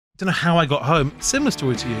don't know how I got home. Similar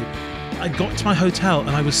story to you. I got to my hotel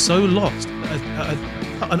and I was so lost.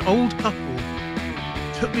 An old couple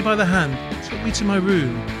took me by the hand, took me to my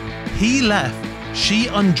room. He left. She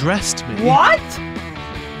undressed me. What?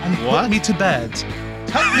 And put me to bed,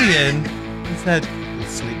 tucked me in, and said,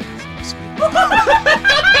 sleep.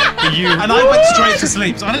 And I went straight to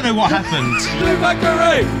sleep, so I don't know what happened.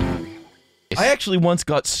 I actually once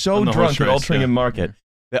got so drunk at Altrincham Market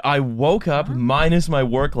that I woke up minus my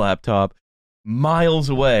work laptop miles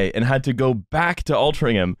away and had to go back to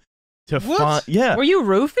Altrincham to find. Yeah. Were you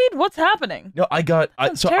roofied? What's happening? No, I got.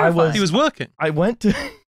 He was working. I went to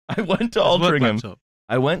Altrincham.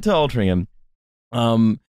 I went to Altrincham.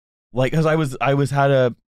 Like, because I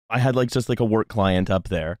had like just like a work client up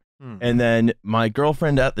there, and then my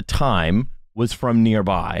girlfriend at the time was from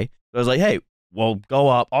nearby. So I was like, hey, well,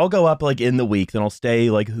 I'll go up like in the week, then I'll stay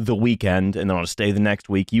like the weekend, and then I'll stay the next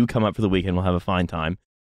week. You come up for the weekend, we'll have a fine time,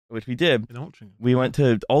 which we did. We went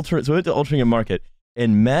to Altrincham Market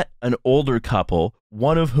and met an older couple,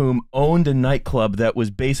 one of whom owned a nightclub that was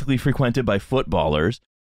basically frequented by footballers.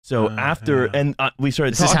 So we started talking.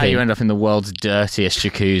 This is how you end up in the world's dirtiest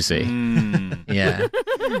jacuzzi. Yeah.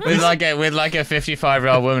 With like a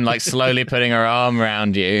 55-year-old woman like slowly putting her arm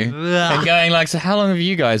around you and going like, so how long have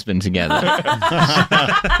you guys been together?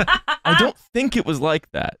 I don't think it was like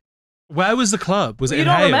that. Where was the club? Was it You in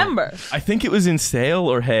don't Hale? remember. I think it was in Sale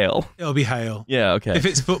or Hale. It'll be Hale. Yeah, okay. If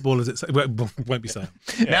it's footballers, it won't be Sale.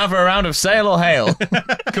 Now for a round of Sale or Hale.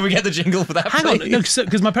 Can we get the jingle for that, Hang on, no,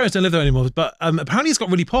 because my parents don't live there anymore, but apparently it's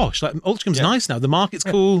got really posh. Like, Altringham's nice now. The market's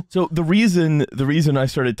cool. So the reason I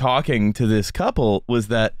started talking to this couple was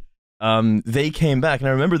that they came back, and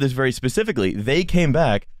I remember this very specifically. They came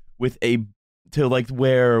back with to like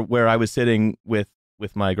where I was sitting with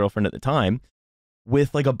my girlfriend at the time,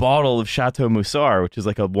 with like a bottle of Chateau Moussard, which is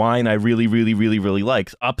like a wine I really, really, really, really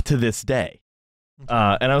like up to this day.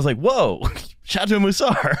 And I was like, whoa, Chateau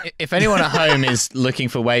Moussard. If anyone at home is looking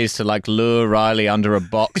for ways to like lure Riley under a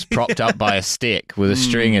box propped up by a stick with a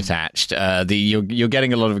string attached, you're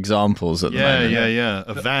getting a lot of examples at the moment. Yeah.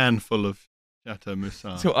 A van full of Chateau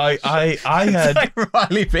Moussard. So I had like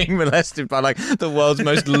Riley being molested by like the world's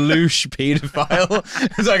most louche paedophile.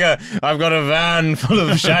 It's like I've got a van full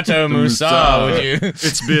of Chateau Moussard with you.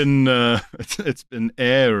 It's been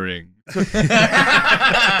airing. I've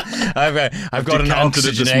got an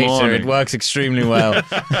oxygenator. It works extremely well.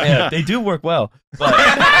 Yeah, they do work well. But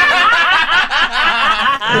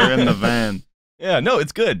we're in the van. Yeah, no,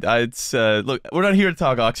 it's good. Look, we're not here to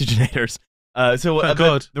talk oxygenators. God.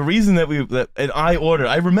 The reason that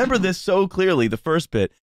I remember this so clearly, the first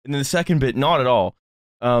bit, and then the second bit, not at all,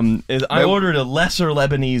 is I ordered a lesser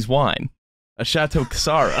Lebanese wine, a Chateau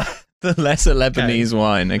Ksara. The lesser Lebanese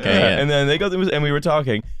wine, okay. Yeah. And then they got them, and we were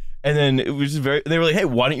talking, and then it was just they were like, hey,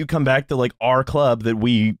 why don't you come back to like our club that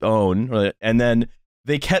we own? And then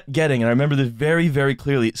they kept getting, and I remember this very, very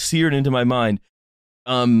clearly, it seared into my mind,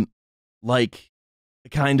 like a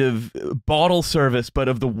kind of bottle service, but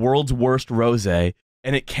of the world's worst rosé,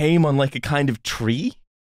 and it came on like a kind of tree.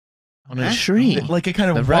 On a tree? Like a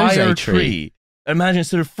kind of wire tree. Imagine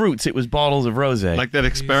instead of fruits, it was bottles of rosé. Like that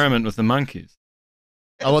experiment with the monkeys.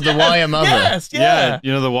 Oh, well, the wire mother. Yes, yeah.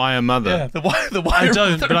 You know the wire mother. Yeah, the wire I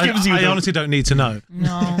don't, mother but I you honestly don't need to know.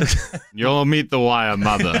 No. You'll meet the wire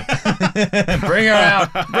mother. Bring her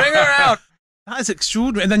out. Bring her out. That is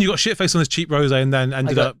extraordinary. And then you got shit-faced on this cheap rosé and then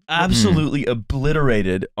ended up absolutely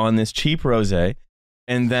obliterated on this cheap rosé.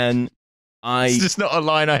 And then It's just not a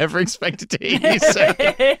line I ever expected to hear you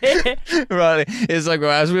say. Riley, it's like,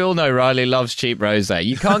 well, as we all know, Riley loves cheap rosé.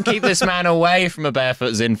 You can't keep this man away from a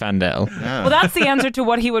barefoot Zinfandel. Yeah. Well, that's the answer to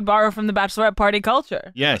what he would borrow from the bachelorette party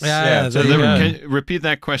culture. Yes. Yeah, So there you go. can you repeat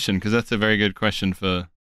that question, because that's a very good question for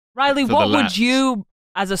Riley, For what the would laps. you,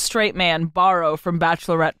 as a straight man, borrow from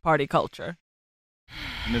bachelorette party culture?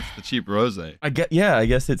 and it's the cheap rosé. I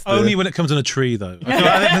guess it's only when it comes on a tree, though. I feel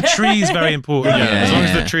like the tree is very important. Yeah, as long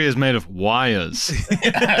as the tree is made of wires.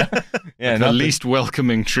 Yeah, the least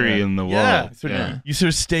welcoming tree in the world. You sort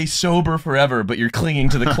of stay sober forever, but you're clinging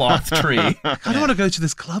to the cloth tree. I don't want to go to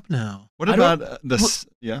this club now. What about this?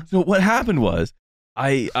 Yeah. So what happened was,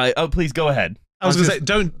 oh, please go ahead. I was going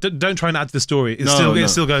to say, don't try and add to the story. It's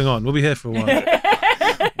still going on. We'll be here for a while.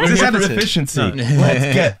 We're here for efficiency. No.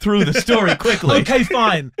 Let's get through the story quickly. Okay,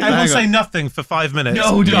 fine. Everyone say nothing for 5 minutes.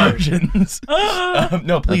 No diversions.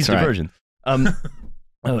 No, please, That's right. diversion.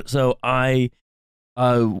 So I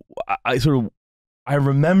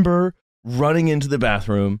remember running into the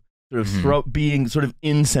bathroom, sort of being sort of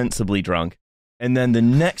insensibly drunk. And then the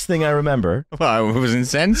next thing I remember... Well, it was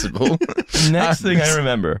insensible. The next thing I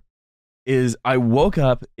remember is I woke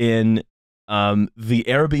up in the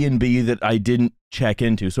Airbnb that I didn't check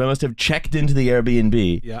into. So I must have checked into the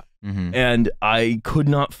Airbnb. Yeah. And I could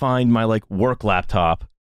not find my work laptop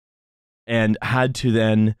and had to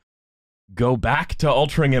then go back to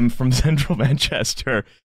Altrincham from central Manchester.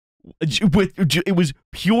 It was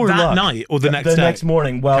pure luck. That night or the next day? The next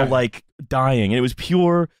morning while dying. And it was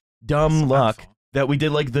pure dumb luck that we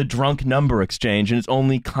did the drunk number exchange, and it's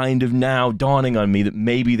only kind of now dawning on me that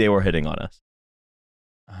maybe they were hitting on us.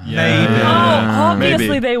 Maybe. Oh,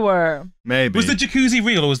 obviously they were. Maybe. Was the jacuzzi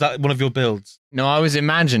real, or was that one of your builds? No, I was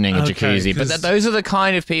imagining a jacuzzi, but those are the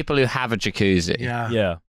kind of people who have a jacuzzi.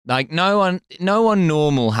 Yeah. No one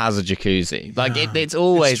normal has a jacuzzi. It's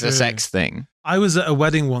always a sex thing. I was at a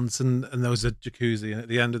wedding once, and there was a jacuzzi, and at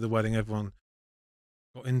the end of the wedding, everyone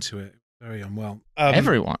got into it. Very unwell.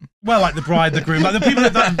 Everyone. Well, the bride, the groom, the people,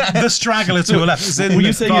 the stragglers who were left. It's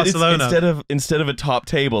in Barcelona. Instead of a top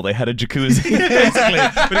table, they had a jacuzzi. Basically,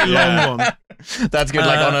 but a long one. That's good,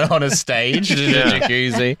 on a stage,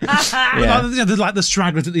 jacuzzi. The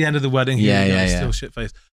stragglers at the end of the wedding. Still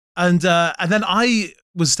shit-faced. And then I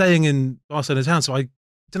was staying in Barcelona town, so I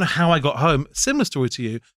don't know how I got home. Similar story to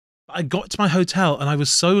you. I got to my hotel, and I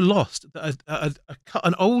was so lost that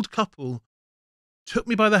an old couple took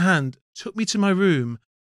me by the hand, took me to my room.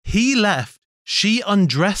 He left. She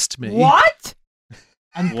undressed me. What?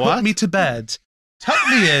 And put me to bed, tucked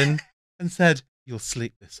me in, and said, "You'll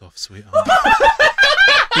sleep this off, sweetheart."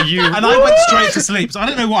 And I went straight to sleep. So I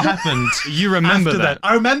don't know what happened. You remember that?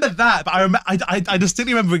 I remember that, but I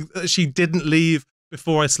distinctly remember that she didn't leave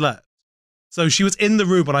before I slept. So she was in the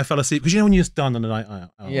room when I fell asleep. Because you know when you're just done on a night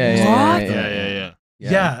out. Yeah.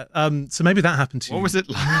 So maybe that happened to you. What was it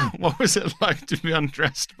like? What was it like to be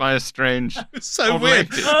undressed by a strange? It was so weird.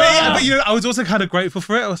 But I was also kind of grateful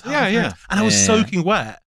for it. I was, and I was soaking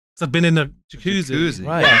wet. So I've been in a jacuzzi.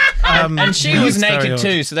 Right. And she was naked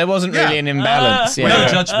too, so there wasn't really an imbalance. No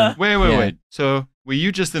judgment. Wait. So were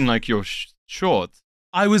you just in your shorts?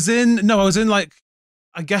 I was in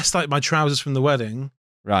I guess my trousers from the wedding.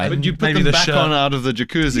 Right. But you put them back on out of the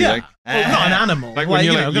jacuzzi. Yeah. Not an animal. When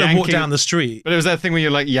you're I'm going to walk down the street. But it was that thing where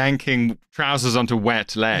you're yanking trousers onto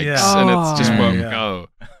wet legs and it just won't go.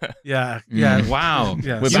 Yeah. Wow.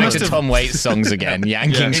 We're back to Tom Waits songs again.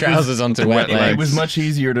 Yanking trousers onto wet legs. It was much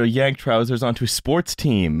easier to yank trousers onto a sports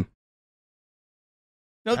team.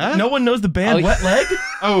 No one knows the band Wet Leg?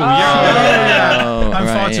 I'm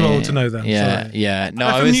far too old to know them. Yeah. No,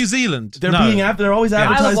 I'm from New Zealand. They're always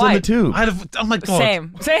advertised on the tube. Oh my God.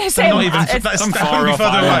 Same. Not even, some far off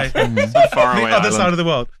further away. Some far away the other side of the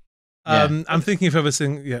world. I'm thinking of ever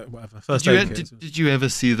seeing, whatever. Did you ever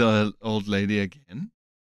see the old lady again?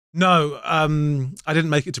 No, I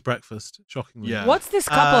didn't make it to breakfast, shockingly. Yeah. What's this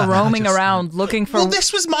couple roaming around looking for? Well,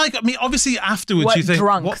 this was obviously afterwards you think,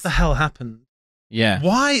 drunks? What the hell happened? Yeah.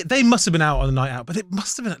 Why? They must have been out on a night out, but it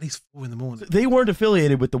must have been at least 4 a.m. They weren't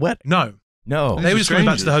affiliated with the wedding. No. They were just going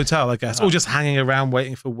back to the hotel, I guess, or just hanging around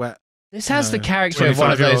waiting for wet. This has the character of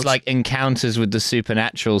one of those encounters with the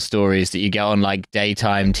supernatural stories that you get on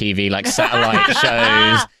daytime TV, satellite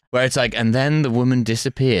shows, where it's and then the woman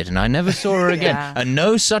disappeared and I never saw her again. And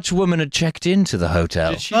no such woman had checked into the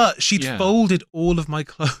hotel. But she'd folded all of my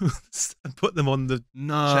clothes and put them on the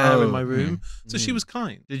chair in my room. So she was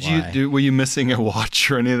kind. Were you missing a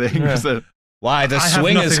watch or anything? Yeah. Why, the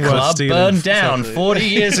Swingers Club burned down 40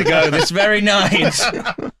 years ago this very night.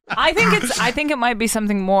 I think it might be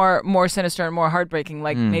something more sinister and more heartbreaking.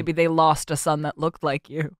 Maybe they lost a son that looked like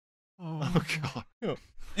you. Oh God.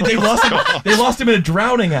 They lost him in a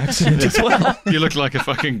drowning accident as well. You look like a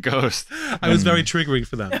fucking ghost. I was very triggering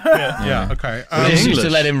for them. Yeah. Okay. We used to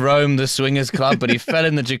let him roam the Swingers Club, but he fell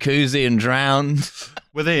in the jacuzzi and drowned.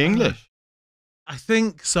 Were they English? I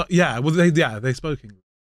think so. Yeah. Well, they spoke English.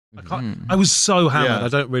 I was so hammered. I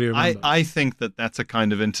don't really remember. I think that's a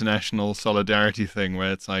kind of international solidarity thing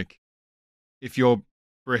where it's if you're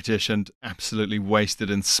British and absolutely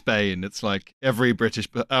wasted in Spain, it's every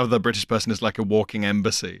other British person is like a walking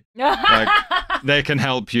embassy. They can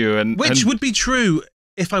help you, which would be true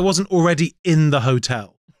if I wasn't already in the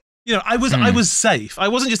hotel. I was safe. I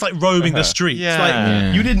wasn't just roaming the streets.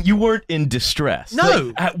 You weren't in distress.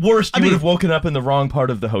 No. At worst, you would have woken up in the wrong part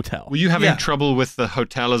of the hotel. Were you having trouble with the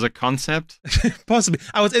hotel as a concept? Possibly.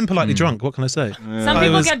 I was impolitely drunk. What can I say? Some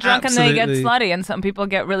people get drunk and they get slutty, and some people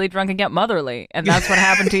get really drunk and get motherly, and that's what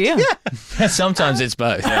happened to you. Sometimes it's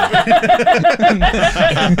both.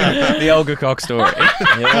 The Olga Cock story.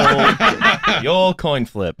 The old coin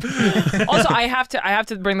flip. Also, I have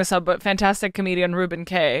to bring this up, but fantastic comedian Ruben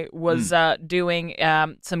K was doing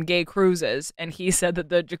some gay cruises, and he said that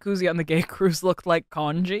the jacuzzi on the gay cruise looked like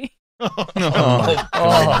congee.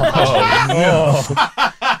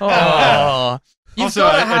 Oh. You've Also,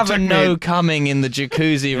 got to it have a took no me- coming in the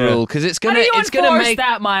jacuzzi rule because it's How gonna do you it's gonna enforce make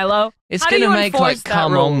that, Milo? it's How do gonna you make enforce like that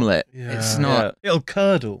cum rule? omelet. Yeah. It's not. It'll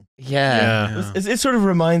curdle. Yeah. It sort of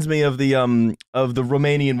reminds me of the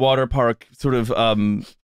Romanian water park sort of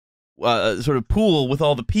pool with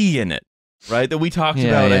all the pee in it, right? That we talked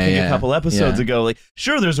about, I think, a couple episodes ago. Like,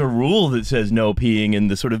 sure, there's a rule that says no peeing in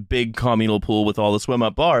the sort of big communal pool with all the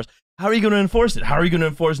swim-up bars. How are you going to enforce it? How are you going to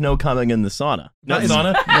enforce no coming in the sauna? Not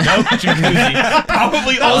sauna, no jacuzzi.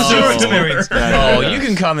 Probably also your experience. You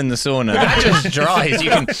can come in the sauna. That just dries.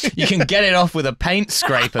 You can get it off with a paint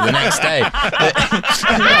scraper the next day.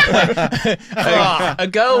 A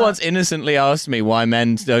girl once innocently asked me why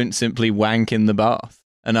men don't simply wank in the bath.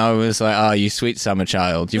 And I was like, oh, you sweet summer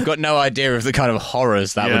child. You've got no idea of the kind of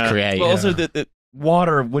horrors that would create. Well, also, the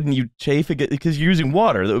water, wouldn't you chafe again? Because you're using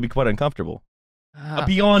water, that would be quite uncomfortable.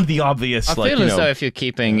 Beyond the obvious, I feel as though if you're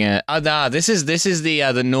keeping, this is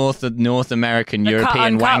the North American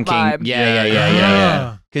European wanking, vibe.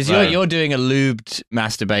 yeah. Because you're doing a lubed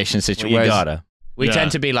masturbation situation. Well, you gotta. We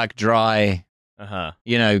tend to be like dry,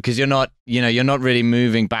 because you're not really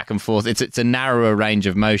moving back and forth. It's a narrower range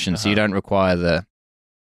of motion, so you don't require the.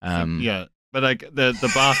 But like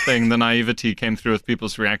the bath thing, the naivety came through with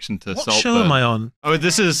people's reaction to What salt. show am I on? Oh,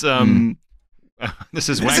 this is this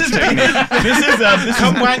is wank technique. This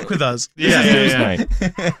come wank with us. Yeah.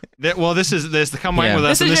 This is there's the come wank with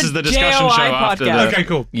us, and this is the discussion JOI show after. podcast. Okay,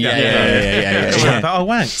 cool. Yeah. About our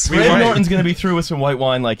wanks. Graham Norton's going to be through with some white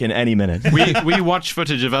wine like in any minute. We watch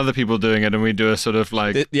footage of other people doing it, and we do a sort of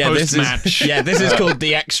like post-match. This is called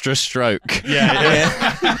the extra stroke.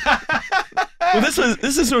 Well, this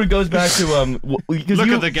sort of goes back to Look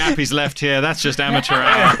at the gap he's left here. That's just amateur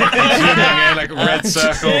hour. He's swimming in like a red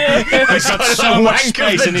circle. He's got so much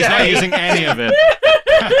space, and he's not using any of it.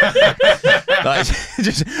 Like,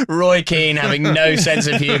 just Roy Keane having no sense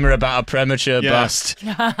of humour about a premature bust.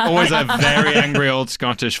 Always a very angry old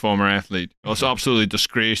Scottish former athlete. Also absolutely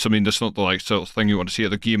disgrace. I mean, that's not the like sort of thing you want to see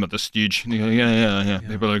at the game at the stage. And you go, yeah.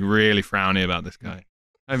 People are like really frowny about this guy.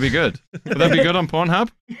 That'd be good. Would that be good on Pornhub?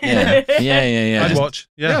 Yeah. I'd watch.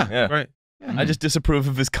 Yeah. Right. I just disapprove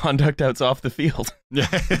of his conduct outside the field. Yeah,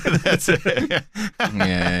 that's it.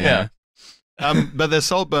 Yeah. But the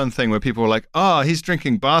Saltburn thing where people were like, "Oh, he's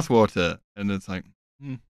drinking bathwater," and it's like,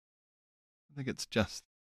 I think it's just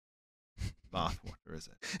bathwater, is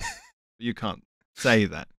it? You can't say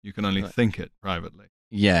that. You can only think it privately.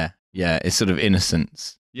 Yeah. It's sort of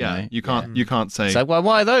innocence. Yeah, you can't say. It's like, well,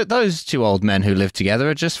 why those two old men who live together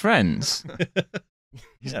are just friends?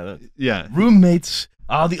 Yeah. Roommates.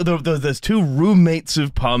 There's two roommates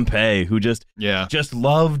of Pompeii who just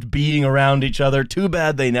loved being around each other. Too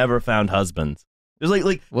bad they never found husbands. There's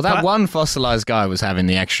that one fossilized guy was having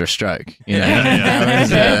the extra stroke. You know?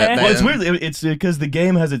 Well, it's weird. It's because the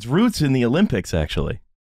game has its roots in the Olympics, actually.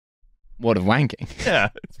 What, of wanking? Yeah,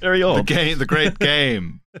 it's very old. The great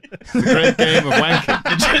game. The great game of wanking.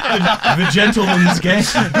 The gentleman's game.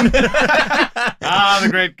 The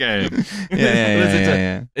great game.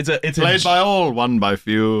 Yeah. It's played by all, won by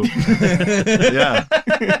few. Yeah.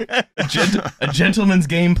 A gentleman's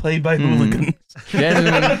game played by hooligans.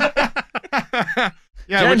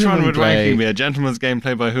 Yeah, which one would ranking be? A gentleman's game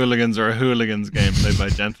played by hooligans or a hooligan's game played by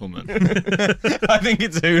gentlemen? I think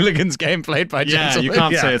it's a hooligan's game played by gentlemen. You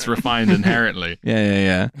can't say it's refined inherently.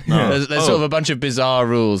 Yeah. No. There's sort of a bunch of bizarre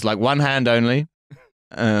rules, like one hand only.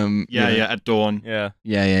 At dawn. Yeah.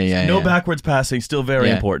 No backwards passing, still very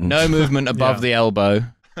important. No movement above the elbow.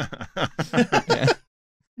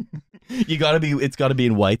 It's gotta be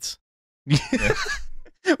in whites.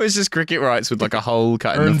 It's just cricket rights with like a hole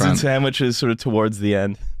cut in the Urns front. and sandwiches sort of towards the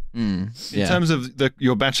end. In terms of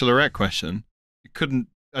your bachelorette question,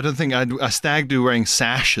 I don't think a stag do wearing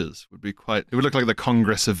sashes would be quite. It would look like the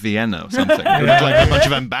Congress of Vienna or something. It would look like a bunch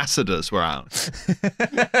of ambassadors were out.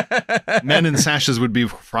 Men in sashes would be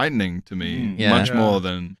frightening to me, much more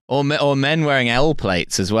than or men wearing L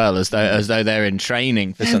plates as well, as though they're in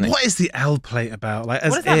training for something. What is the L plate about? Like,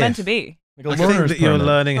 what is that meant to be? Like a thing that you're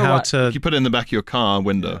learning how to. You put it in the back of your car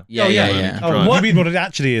window. Yeah. Oh, you mean what it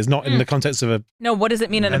actually is, not in the context of a. No, what does it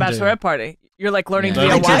mean in a bachelorette party? You're like learning to be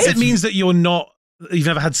a I guess wife? it means that you've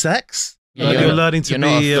never had sex. Yeah, you're learning to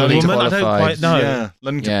be a woman. I don't quite know. Yeah,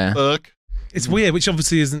 learning to work. It's weird, which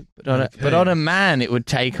obviously isn't. But on a man, it would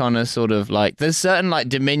take on a sort of like. There's certain like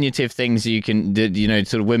diminutive things you can,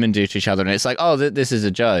 sort of women do to each other, and it's like, oh, this is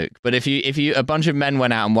a joke. But if a bunch of men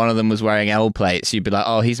went out and one of them was wearing L plates, you'd be like,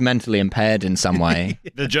 oh, he's mentally impaired in some way.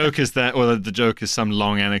 The joke is the joke is some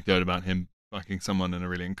long anecdote about him fucking someone in a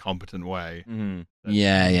really incompetent way. Mm-hmm.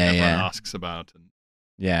 Everyone asks about.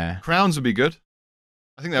 Yeah. Crowns would be good.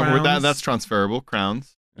 I think that's transferable.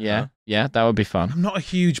 Crowns. Yeah, yeah, that would be fun. I'm not a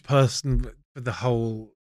huge person for the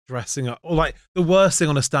whole dressing up. Or like the worst thing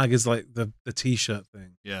on a stag is like the t-shirt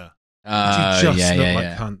thing. Yeah. You just look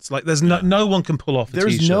like cunts. Like there's no one can pull off the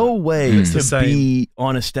There's t-shirt. no way to be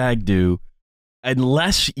on a stag do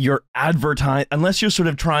unless you're unless you're sort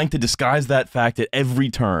of trying to disguise that fact at every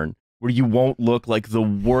turn where you won't look like the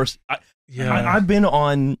worst. I've been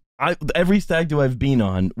on every stag do I've been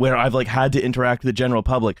on where I've like had to interact with the general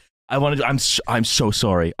public. I'm so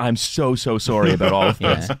sorry. I'm so sorry about all of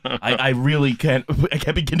this. I really can't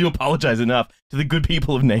begin to apologize enough to the good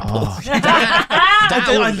people of Naples.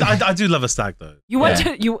 I do love a stag though. You went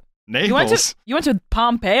to Naples. You went to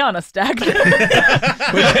Pompeii on a stag do.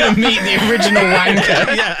 We're going to meet the original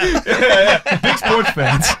wanker. Yeah. Big sports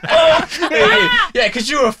fans. Yeah, because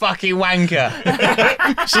you're a fucking wanker.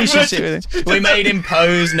 We made him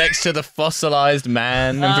pose next to the fossilized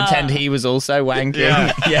man and pretend he was also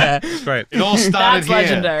wanking. Yeah. It's great. It all started That's here.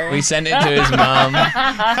 legendary. We sent it to his mum.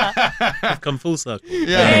 I've come full circle.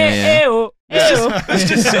 Yeah. Ew. It's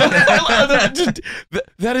just so,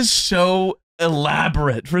 that is so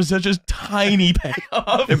elaborate for such a tiny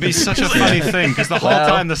payoff. It'd be such a funny thing because the whole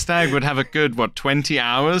time the stag would have a good 20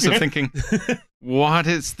 hours of thinking, what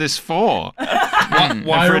is this for? Why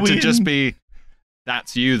for are it we to just be,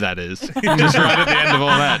 that's you, that is. Just right at the end of all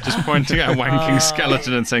that, just pointing at a wanking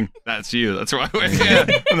skeleton and saying, that's you, that's why we're here.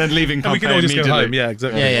 And then leaving Pompeii we can all just go immediately. home. Yeah,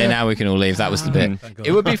 exactly. Yeah, now we can all leave. That was the bit. Thank God.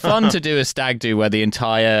 It would be fun to do a stag do where the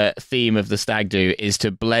entire theme of the stag do is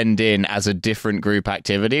to blend in as a different group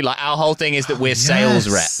activity. Like our whole thing is that we're sales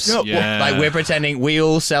reps. Yeah. Like we're pretending we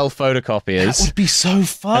all sell photocopiers. That would be so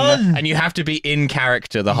fun. And you have to be in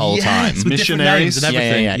character the whole time. With different Missionaries. names and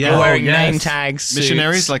everything. Yeah. Yeah. You're wearing Oh, name yes. tags, suits.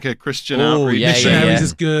 Missionaries, like a Christian Oh, outreach. yeah, Missionaries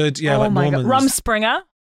is good. Yeah, Oh like my Mormons. god. Rumspringa.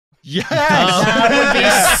 Yes! That would be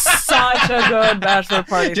such a good bachelor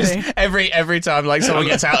party Just thing. every time like someone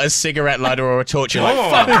gets out a cigarette lighter or a torch, you're like,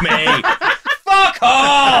 fuck me. Fuck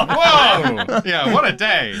off! Whoa! Yeah, what a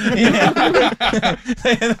day.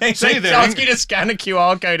 They ask you to scan a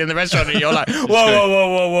QR code in the restaurant and you're like,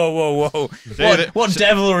 whoa. What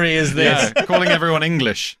devilry is this? Yeah, calling everyone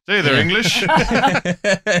English. Say they're English. my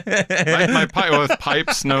pipe with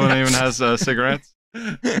pipes, no one even has cigarettes.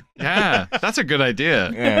 Yeah, that's a good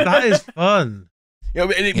idea. Yeah. That is fun.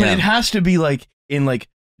 But it has to be like in like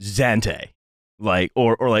Zante, like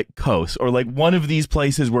or like Kos, or like one of these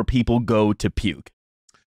places where people go to puke.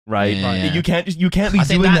 Right? Yeah. You can't be I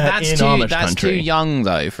think doing that that's in too, Amish that's country. too young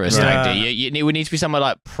though for a stag do. It would need to be somewhere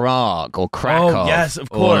like Prague or Krakow. Oh yes, of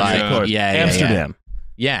or course, like, of course. Yeah, Amsterdam.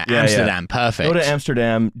 Yeah, Amsterdam, perfect. Go to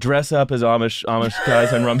Amsterdam, dress up as Amish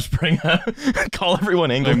guys on Rumspringa, call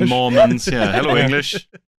everyone English. Like Mormons, yeah. Hello, English.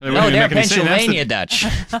 No, they're Pennsylvania Dutch.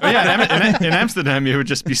 In Amsterdam, you would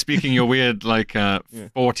just be speaking your weird, like,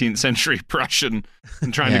 14th century Prussian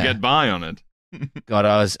and trying to get by on it. God,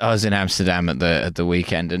 I was in Amsterdam at the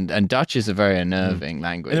weekend, and Dutch is a very unnerving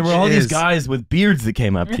language. And there were all these guys with beards that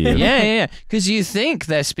came up to you. Yeah. Because you think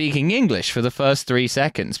they're speaking English for the first 3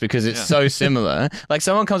 seconds because it's so similar. Like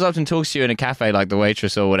someone comes up and talks to you in a cafe, like the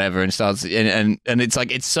waitress or whatever, and starts and it's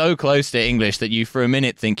like it's so close to English that you for a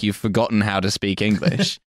minute think you've forgotten how to speak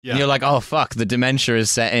English. Yeah. And you're like, oh fuck, the dementia is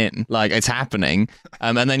set in, like it's happening,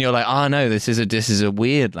 and then you're like, oh no, this is a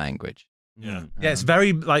weird language. Yeah. Yeah, it's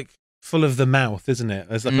very like full of the mouth, isn't it?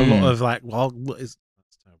 There's like a lot of like, well, what is?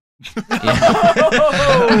 That's terrible.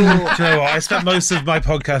 Do you know what? I spent most of my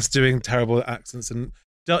podcast doing terrible accents, and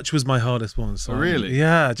Dutch was my hardest one. So really?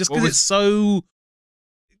 Yeah, just because it's so,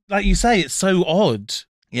 like you say, it's so odd.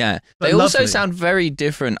 Yeah, But they also lovely. sound very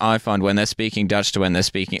different, I find, when they're speaking Dutch to when they're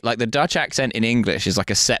speaking... Like, the Dutch accent in English is like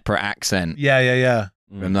a separate accent. Yeah.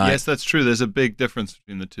 From like, Yes, that's true. There's a big difference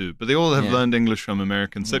between the two. But they all have learned English from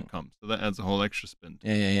American sitcoms, so that adds a whole extra spin.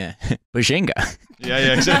 Yeah. Bashinga.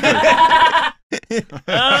 Yeah, exactly.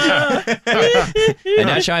 And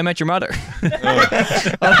that's how I met your mother.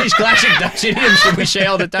 All these classic Dutch idioms that we say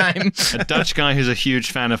all the time. A Dutch guy who's a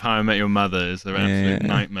huge fan of How I Met Your Mother is an absolute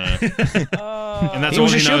nightmare. And that's He all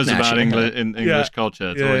was he a knows shug, about actually. English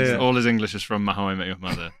culture. It's all his English is from How I Met Your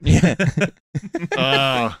Mother. Yeah.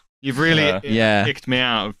 Oh, you've really kicked me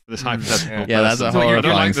out of this hypothetical Yeah, that's a person. horrifying I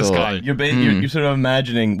don't like this thought. guy. You're sort of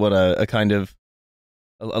imagining what a kind of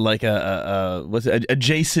like what's it, a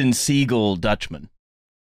Jason Segel Dutchman.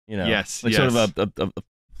 You know, Yes, like yes. sort of a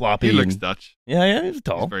floppy. He looks and- Dutch. Yeah, he's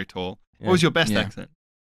tall. He's very tall. Yeah. What was your best Yeah. accent?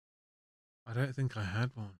 I don't think I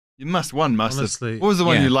had one. You must have. Honestly. What was the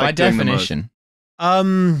one Yeah, you liked by doing the most? definition.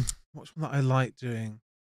 What's one that I like doing?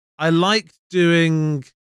 I like doing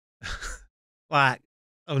like,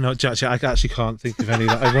 oh no, actually, I actually can't think of any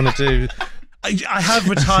that I want to do. I have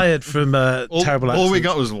retired from terrible accents. All we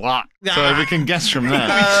got was what, so we can guess from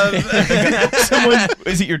that.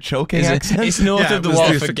 Is it your choking accent? It's north of the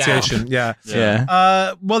Watford Gap.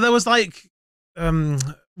 Yeah. Well, there was like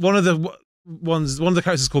one of the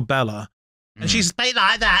characters is called Bella, and she speak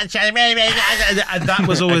like that, and that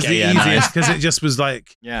was always the easiest because it just was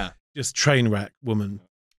like just train wreck woman.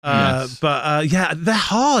 But they're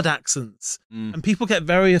hard accents, and people get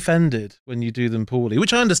very offended when you do them poorly,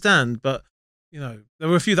 which I understand. But there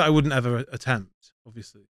were a few that I wouldn't ever attempt,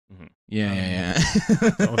 obviously. Mm-hmm. Yeah.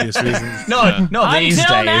 For obvious reasons. Not these days.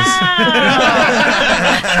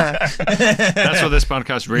 That's what this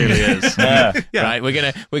podcast really is. Right,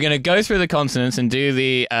 we're gonna go through the consonants and do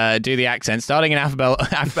the accent, starting in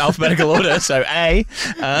alphabetical order. So A.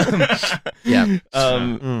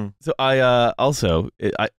 So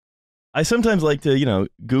I sometimes like to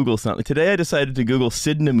Google something. Today I decided to Google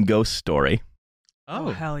synonym ghost story.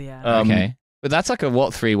 Oh hell yeah! Okay. But that's like a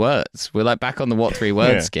what 3 words. We're like back on the what 3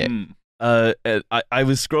 words skit. I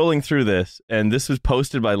was scrolling through this, and this was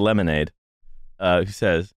posted by Lemonade, who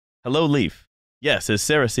says, "Hello, Leaf. Yes, as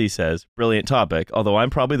Sarah C. says, brilliant topic, although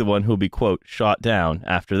I'm probably the one who will be, quote, shot down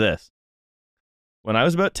after this. When I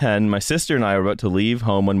was about 10, my sister and I were about to leave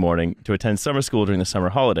home one morning to attend summer school during the summer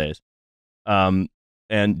holidays. And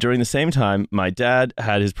during the same time, my dad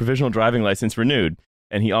had his provisional driving license renewed,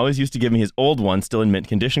 and he always used to give me his old one, still in mint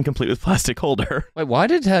condition, complete with plastic holder." Wait, why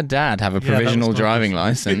did her dad have a provisional driving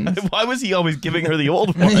license? Why was he always giving her the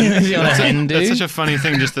old one? That's such a funny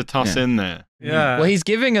thing just to toss in there. Yeah. Well, he's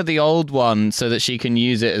giving her the old one so that she can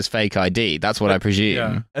use it as fake ID. That's what I presume.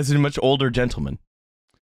 Yeah. As a much older gentleman.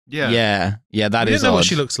 Yeah, that We is don't know odd. what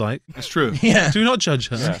she looks like. It's true. Yeah. Do not judge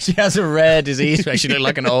her. Yeah. She has a rare disease where she looks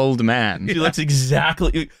like an old man. She looks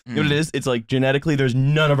exactly... You know what it is? It's like genetically, there's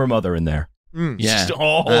none of her mother in there. Mm. Yeah. It's just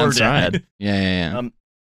all her That's dad. right. Yeah.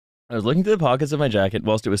 I was looking through the pockets of my jacket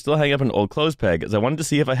whilst it was still hanging up in an old clothes peg, as I wanted to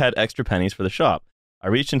see if I had extra pennies for the shop. I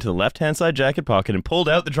reached into the left-hand side jacket pocket and pulled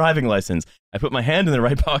out the driving license. I put my hand in the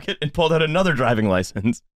right pocket and pulled out another driving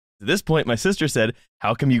license. At this point, my sister said,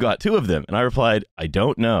 "How come you got 2 of them?" And I replied, "I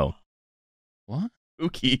don't know." What?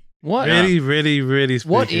 Spooky. What? Really, really, really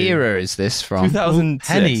spooky. What era is this from? 2006.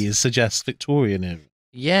 Pennies suggest Victorian era.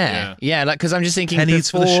 Yeah, like because I'm just thinking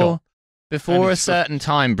Pennies for the shop. Before a certain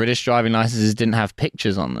time, British driving licenses didn't have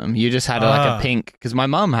pictures on them. You just had like a pink, because my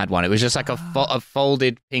mum had one. It was just like a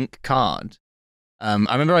folded pink card. I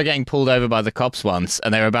remember getting pulled over by the cops once,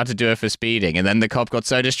 and they were about to do her for speeding, and then the cop got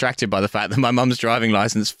so distracted by the fact that my mum's driving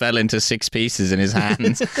license fell into 6 pieces in his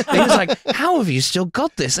hands. He was like, "How have you still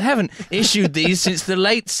got this? I haven't issued these since the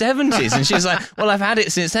late 70s." And she's like, "Well, I've had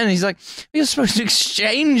it since then." And he's like, "You're supposed to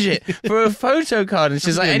exchange it for a photo card." And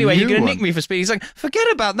she's like, "Anyway, you're going to nick me for speeding." He's like, "Forget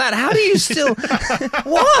about that. How do you still..."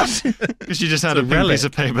 What? Because she just had a pink piece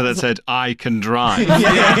of paper that said, "I can drive."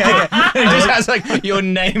 Yeah. It just has like your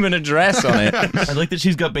name and address on it. I like that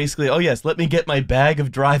she's got basically, "Oh yes, let me get my bag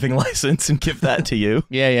of driving license and give that to you."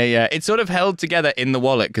 Yeah. It's sort of held together in the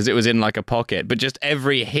wallet because it was in like a pocket, but just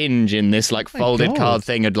every hinge in this like folded card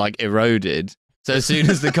thing had like eroded. So as soon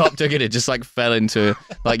as the cop took it, it just like fell into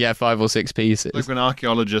like 5 or 6 pieces. Like when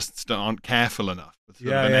archaeologists aren't careful enough with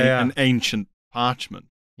an ancient parchment.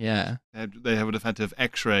 Yeah. They would have had to have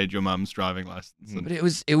x-rayed your mum's driving license. But it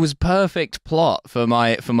was perfect plot for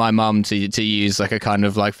my mum to use like a kind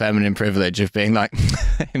of like feminine privilege of being like,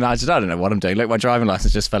 imagine, I don't know what I'm doing. Look, my driving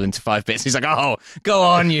license just fell into 5 bits. He's like, "Oh, go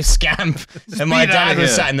on, you scamp." And my dad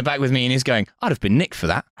was sat in the back with me and he's going, "I'd have been nicked for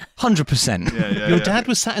that. 100%. Your dad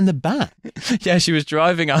was sat in the back. Yeah, she was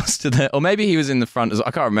driving us to the, or maybe he was in the front as well.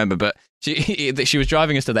 I can't remember, but she was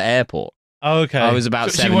driving us to the airport. Oh, okay. I was about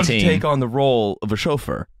 17. She wanted to take on the role of a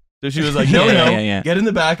chauffeur. So she was like, no, get in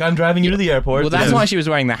the back. I'm driving you to the airport. Well, that's why she was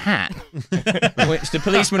wearing the hat, which the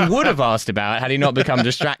policeman would have asked about had he not become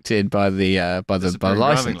distracted by the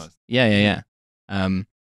license. Yeah.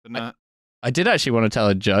 I did actually want to tell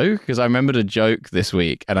a joke because I remembered a joke this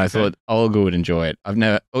week and I thought Olga would enjoy it.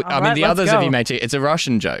 The others of you may too. It's a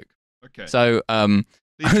Russian joke. Okay. So,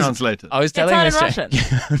 please translate it. I was telling this in Russian.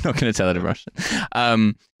 I'm not going to tell it in Russian.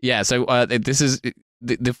 This is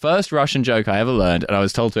the first Russian joke I ever learned, and I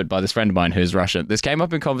was told to it by this friend of mine who's Russian. This came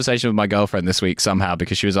up in conversation with my girlfriend this week somehow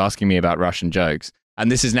because she was asking me about Russian jokes,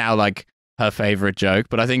 and this is now like her favorite joke.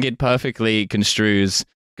 But I think it perfectly conveys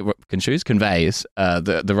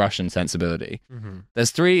the Russian sensibility. Mm-hmm.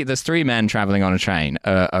 There's three men traveling on a train: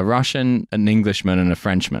 a Russian, an Englishman, and a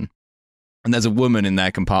Frenchman. And there's a woman in their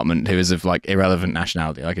compartment who is of like irrelevant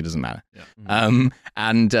nationality, like it doesn't matter. Yeah.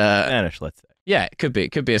 And Spanish, let's say. Yeah, it could be.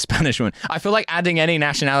 It could be a Spanish woman. I feel like adding any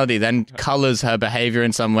nationality then colors her behavior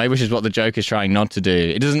in some way, which is what the joke is trying not to do.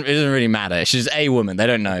 It doesn't really matter. She's a woman. They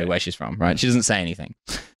don't know where she's from, right? She doesn't say anything.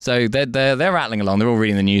 So they're rattling along. They're all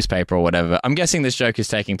reading the newspaper or whatever. I'm guessing this joke is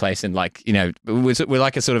taking place in like, we're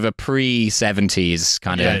like a sort of a pre-70s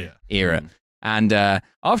kind of era. And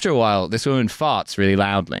after a while, this woman farts really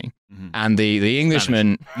loudly. And the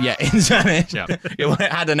Englishman, in Spanish, it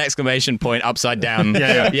had an exclamation point upside down.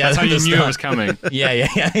 That's how you knew it was coming. Yeah,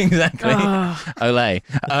 exactly. Olé.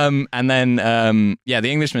 And then, the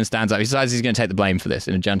Englishman stands up. He decides he's going to take the blame for this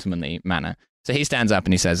in a gentlemanly manner. So he stands up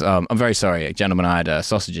and he says, I'm very sorry, gentlemen, I had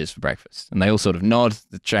sausages for breakfast. And they all sort of nod.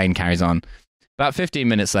 The train carries on. About 15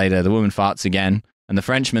 minutes later, the woman farts again. And the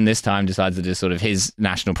Frenchman this time decides that it's sort of his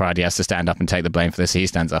national pride. He has to stand up and take the blame for this. He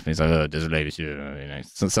stands up and he's like, désolé,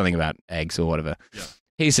 something about eggs or whatever. Yeah.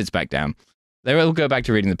 He sits back down. They all go back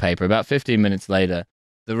to reading the paper. About 15 minutes later,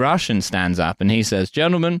 the Russian stands up and he says,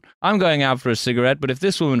 gentlemen, I'm going out for a cigarette, but if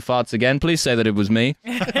this woman farts again, please say that it was me.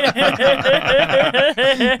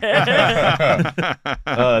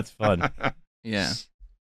 Oh, that's fun. Yeah.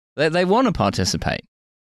 They want to participate,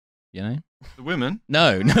 The women?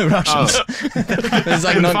 No Russians. Oh. It's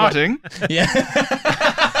like not farting? Yeah.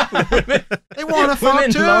 They want to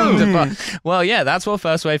fart too. Well, yeah, that's what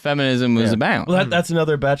first wave feminism was about. Well, that's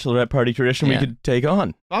another bachelorette party tradition we could take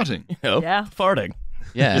on. Farting. Farting.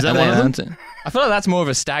 Yeah. Is that one of them? I feel like that's more of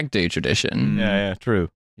a stag-do tradition. Yeah, true.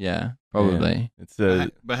 Yeah, probably. Yeah. It's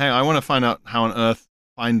But hey, I want to find out how on earth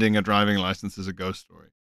finding a driving license is a ghost story.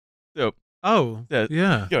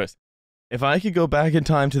 Yours. If I could go back in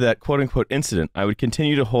time to that quote-unquote incident, I would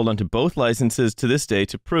continue to hold on to both licenses to this day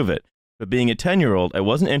to prove it. But being a 10-year-old, I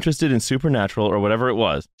wasn't interested in supernatural or whatever it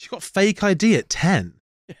was. She got fake ID at 10.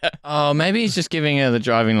 Yeah. Oh, maybe he's just giving her the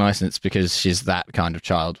driving license because she's that kind of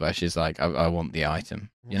child where she's like, I want the item,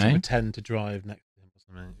 Pretend to drive next to him or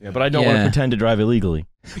something. Yeah, but I don't want to pretend to drive illegally.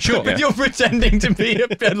 Sure. But you're pretending to be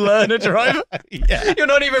a learner driver. Yeah. You're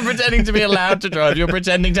not even pretending to be allowed to drive. You're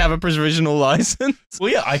pretending to have a provisional license.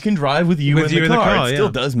 Well, yeah, I can drive with you, in the car. It still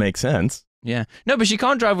does make sense. Yeah. No, but she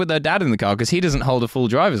can't drive with her dad in the car because he doesn't hold a full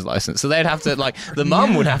driver's license. So they'd have to, the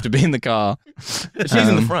mum would have to be in the car. She's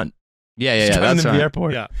in the front. Yeah, She's that's in right. the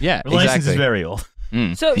airport. Yeah, Her license is very old.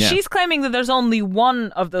 So she's claiming that there's only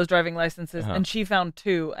one of those driving licenses, and she found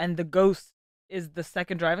two, and the ghost is the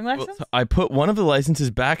second driving license? Well, I put one of the licenses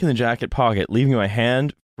back in the jacket pocket, leaving my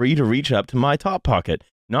hand free to reach up to my top pocket.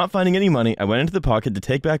 Not finding any money, I went into the pocket to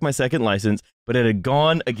take back my second license, but it had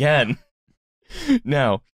gone again.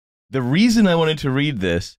 Now, the reason I wanted to read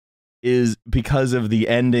this is because of the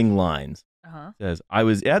ending lines. It says, I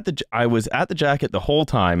was at the jacket the whole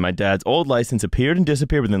time. My dad's old license appeared and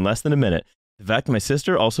disappeared within less than a minute. The fact my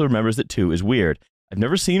sister also remembers it too is weird. I've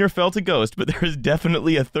never seen or felt a ghost, but there is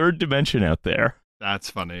definitely a third dimension out there. That's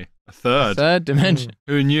funny. A third. Third dimension.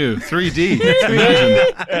 Who knew? 3D.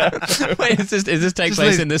 Imagine. Wait, is this take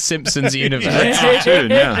place in the Simpsons universe?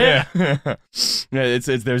 Yeah.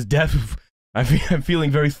 There's depth. I'm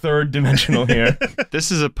feeling very third dimensional here.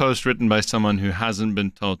 This is a post written by someone who hasn't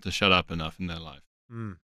been told to shut up enough in their life.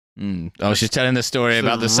 Oh, she's telling the story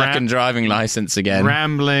about the second driving license again.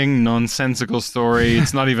 Rambling, nonsensical story.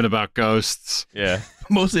 It's not even about ghosts. Yeah.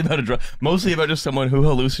 Mostly about just someone who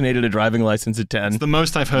hallucinated a driving license at 10. It's the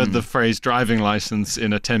most I've heard the phrase driving license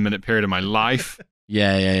in a 10-minute period of my life.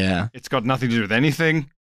 Yeah. It's got nothing to do with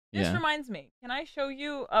anything. This reminds me. Can I show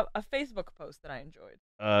you a Facebook post that I enjoyed?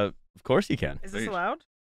 Of course you can. Is this allowed?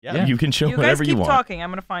 Yeah, you can show whatever you want. You guys keep talking. I'm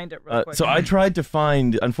going to find it real quick. So I tried to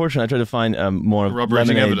find, unfortunately, more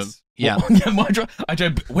corroborating evidence. Yeah. I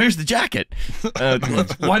tried, where's the jacket?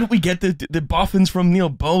 Why don't we get the boffins from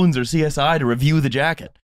Bones or CSI to review the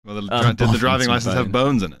jacket? Well, did the driving license have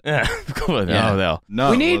bones in it? Yeah, of course. No.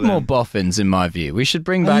 We need more boffins, in my view. We should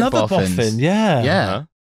bring back another boffins. Boffin, yeah. Yeah.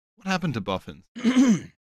 What happened to boffins?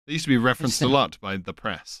 They used to be referenced a lot by the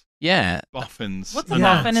press. Yeah. Boffins. What's a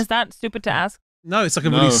boffin? Is that stupid to ask? No, it's like a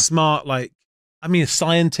really smart, a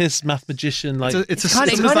scientist, math magician. It's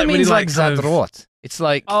kind of means like zadrot. It's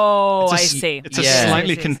like... Oh, I see. It's a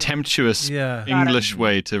slightly contemptuous English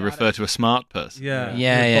way to refer to a smart person.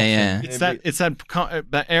 Yeah. It's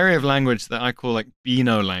that area of language that I call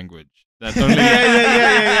Beano language. That only,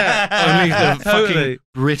 only the fucking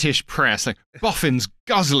British press, boffins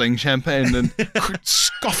guzzling champagne and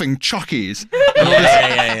scoffing chockies.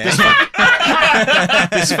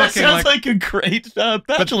 This fucking sounds like a great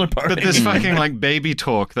bachelor party. But this fucking like baby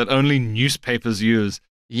talk that only newspapers use.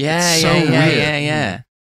 Yeah.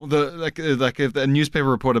 Well, like a newspaper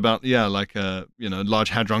report about like a large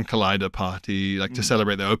hadron collider party to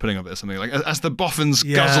celebrate the opening of it or something as the boffins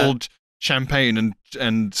guzzled champagne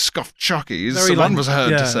and scoffed chockies. Someone was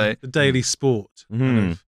heard to say. The Daily Sport.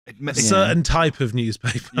 Mm-hmm. A certain type of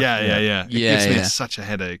newspaper. Yeah. It gives me such a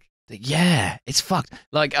headache. Yeah, it's fucked.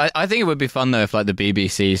 Like, I think it would be fun, though, if, like, the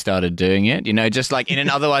BBC started doing it, you know, just, like, in an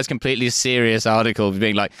otherwise completely serious article,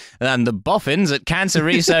 being like, and the boffins at Cancer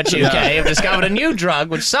Research UK have discovered a new drug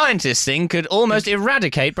which scientists think could almost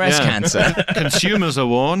eradicate breast cancer. Consumers are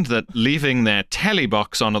warned that leaving their telly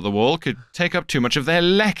box on at the wall could take up too much of their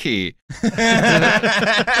lecky.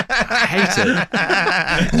 I hate it.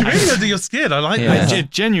 You really under your skin. I like that.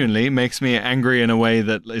 It genuinely makes me angry in a way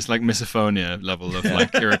that is like misophonia level of,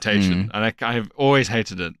 like, irritation. And I've always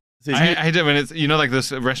hated it. I hate it when it's, you know, like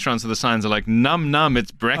those restaurants where the signs are like, num,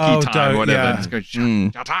 it's brekkie time, or whatever. Yeah. Just go,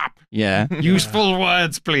 shut up. Yeah. Use full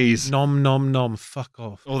words, please. Nom, fuck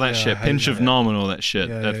off. All that shit. Pinch of nom and all that shit.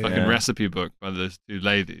 That fucking yeah. recipe book by those two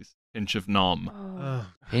ladies. Pinch of nom.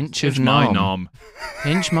 Pinch of my nom. nom.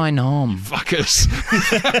 Pinch my nom. Fuckers.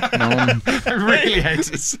 Nom. I really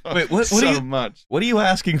hate it so, much. What are you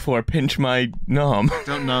asking for? Pinch my nom.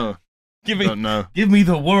 Don't know. Give me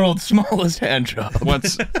the world's smallest hand job.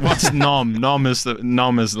 What's nom? Nom is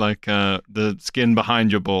like the skin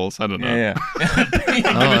behind your balls. I don't know. Yeah.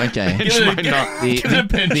 Oh, okay. Pinch my nom.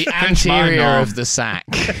 The anterior of the sack.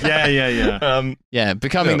 Yeah.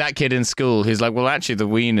 Becoming that kid in school who's like, well, actually, the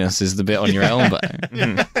weenus is the bit on your elbow.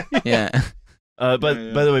 Yeah.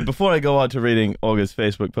 But by the way, before I go on to reading Olga's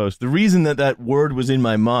Facebook post, the reason that word was in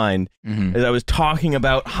my mind is I was talking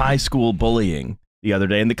about high school bullying the other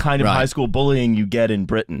day and the kind of high school bullying you get in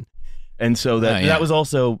Britain. And so that was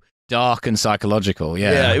also dark and psychological.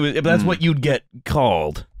 Yeah, that's what you'd get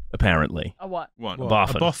called, apparently. A what? A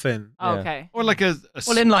boffin. A boffin. Oh, okay. Or like a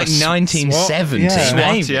well, in like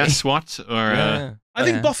 1970, SWAT, or I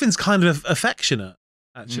think boffin's kind of affectionate,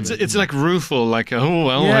 actually. It's like rueful, like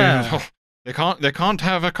they can't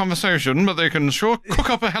have a conversation, but they can sure cook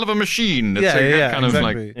up a hell of a machine. It's kind of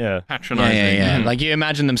like patronizing. Yeah. Like you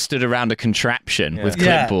imagine them stood around a contraption with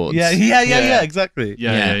clipboards. Yeah, exactly.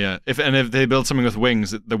 Yeah. If they build something with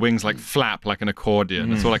wings, the wings like flap like an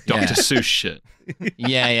accordion. It's all like Dr. Seuss shit.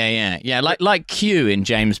 Yeah. Like Q in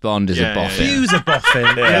James Bond is a boffin. Q's a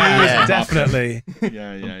boffin. Definitely.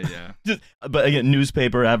 Yeah. But again,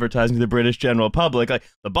 newspaper advertising to the British general public, like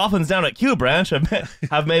the boffins down at Q branch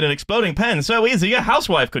have made an exploding pen so easy a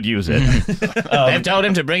housewife could use it. They've told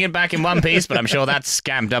him to bring it back in one piece, but I'm sure that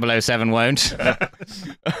scam 007 won't.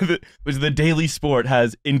 The Daily Sport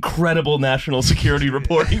has incredible national security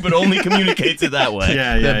reporting, but only communicates it that way.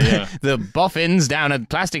 The boffins down at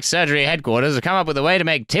plastic surgery headquarters have come up with a way to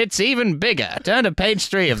make tits even bigger. Turn to page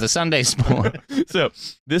 3 of the Sunday Sport. So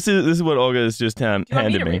this is what Olga has just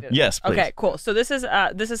handed me. Yes, please. Okay, cool. So this is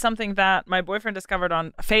something that my boyfriend discovered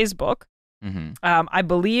on Facebook. I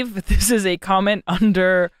believe this is a comment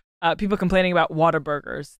under people complaining about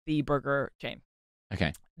Whataburgers, the burger chain.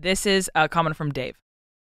 Okay. This is a comment from Dave.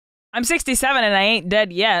 I'm 67 and I ain't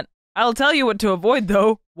dead yet. I'll tell you what to avoid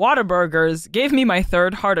though. Whataburgers gave me my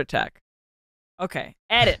 3rd heart attack. Okay.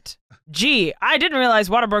 Edit. Gee, I didn't realize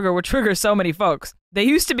Whataburger would trigger so many folks. They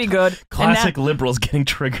used to be good. Classic liberals getting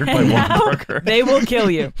triggered by Whataburger. They will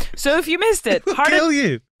kill you. So if you missed it,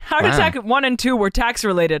 Heart attack 1 and 2 were tax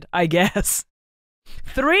related, I guess.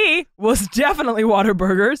 3 was definitely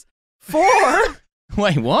Whataburgers. 4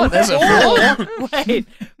 Wait, what? There's a 4? Wait.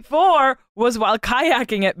 4 was while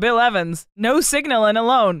kayaking at Bill Evans. No signal and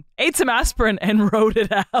alone. Ate some aspirin and rode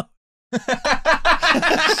it out.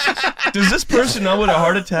 Does this person know what a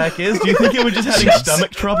heart attack is? Do you think it was just having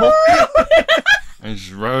stomach trouble? I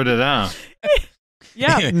just wrote it out.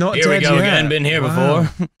 Yeah. Not here we go again. Been here before.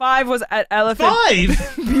 5 was at Elephant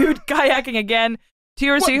 5? Butte kayaking again.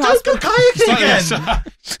 TRC Hospital. Don't go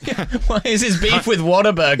kayaking again. What is his beef with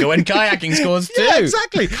Whataburger when kayaking scores 2? Yeah,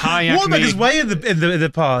 exactly. Whataburger's way in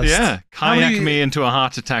the past. Yeah. Kayak me into a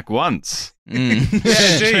heart attack once.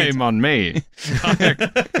 Shame on me.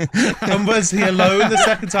 And was he alone the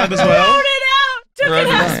second time as well? Rode it out. Took an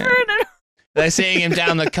aspirin. They're seeing him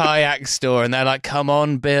down the kayak store and they're like, come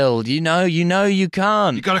on, Bill. You know you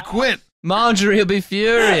can't. You gotta quit. Marjorie will be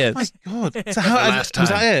furious. Oh my God. So was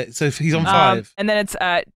that it? So he's on 5. And then it's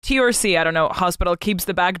TRC, I don't know, hospital keeps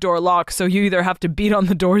the back door locked, so you either have to beat on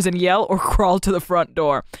the doors and yell or crawl to the front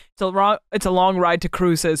door. It's a long ride to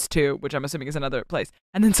Cruces too, which I'm assuming is another place.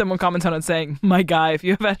 And then someone comments on it saying, "My guy, if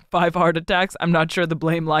you have had 5 heart attacks, I'm not sure the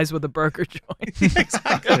blame lies with the burger joint."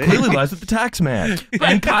 Exactly. It clearly lies with the tax man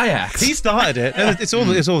and kayaks. He started it. It's all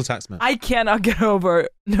the tax man. I cannot get over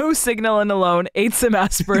no signal and alone, ate some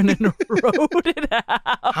aspirin and rode it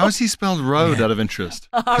out. How is he spelled road out of interest?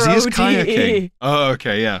 Because he is kayaking. Oh,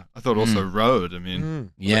 okay, yeah. I thought also road. I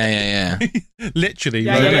mean, Yeah. Literally,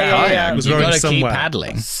 Yeah, rode yeah, a yeah, kayak, yeah. was You rowing gotta keep somewhere.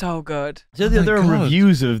 paddling. So good. So my there are God.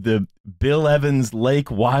 reviews of the Bill Evans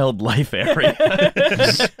Lake Wildlife Area.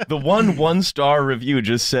 The 1-star review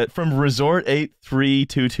just said from Resort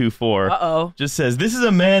 83224. Uh-oh. Just says this is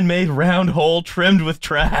a man-made round hole trimmed with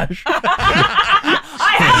trash. I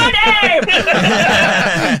have a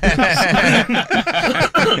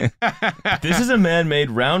name! This is a man-made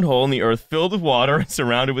round hole in the earth filled with water and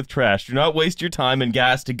surrounded with trash. Do not waste your time and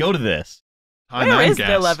gas to go to this. Where is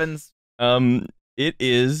Bill Evans? It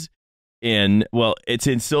is it's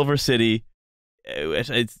in Silver City.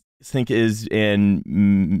 I think is in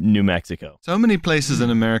New Mexico. So many places in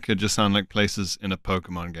America just sound like places in a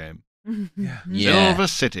Pokemon game. Yeah. Silver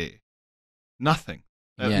City. Nothing.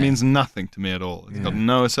 That means nothing to me at all. It's got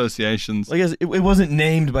no associations. Like it wasn't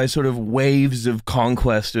named by sort of waves of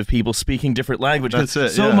conquest of people speaking different language. That's it.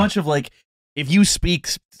 So much of like, if you speak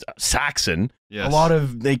Saxon, Yes. a lot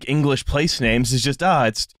of like English place names is just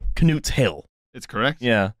it's Canute's Hill. It's correct.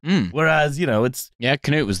 Yeah. Whereas it's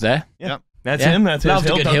Canute was there. that's him. That's his Loved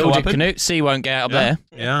hill. a good Don't hill, go did up it. Canute. Sea won't get up there.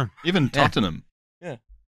 Yeah. Even Tottenham.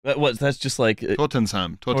 That's just like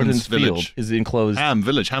Tortensham. Torton's Torton's Field village. is enclosed.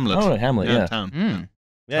 Village, Hamlet. Oh, right, Hamlet. Yeah. Town.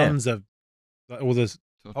 Yeah. Tons of like, all the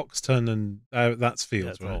Oxton and that's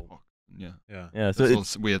fields, That's right? all. Yeah. Yeah. So There's all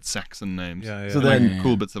it's weird Saxon names. Yeah. So Like then-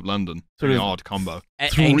 cool bits of London. Sort Very of- odd combo.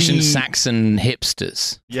 Ancient Saxon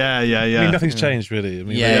hipsters. Yeah. I mean, nothing's changed really. I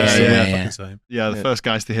mean, Yeah, they're yeah, fucking yeah. same. Yeah, the first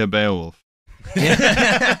guys to hear Beowulf. I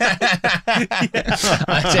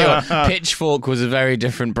tell you what, Pitchfork was a very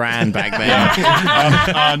different brand back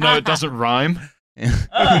then. No, it doesn't rhyme.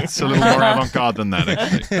 It's a little more avant-garde than that,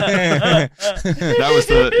 actually. That was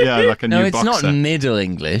like a new No, it's box not set. Middle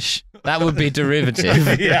English. That would be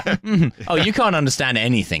derivative. Yeah. Oh, you can't understand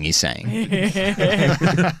anything he's saying.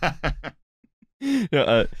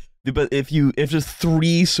 But if there's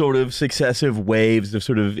 3 sort of successive waves of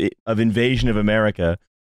of invasion of America,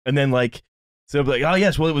 and then like oh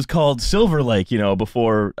yes, well it was called Silver Lake,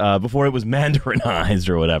 before it was Mandarinized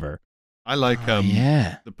or whatever. I like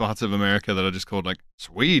Yeah. the parts of America that are just called like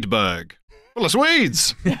Swedenborg. Full of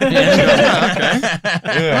Swedes. Yeah.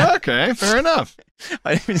 Okay, fair enough.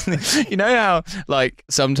 You know how, like,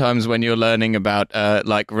 sometimes when you're learning about,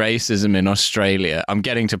 like, racism in Australia, I'm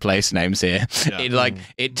getting to place names here. Yeah.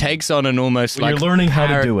 It takes on an almost When like you're learning how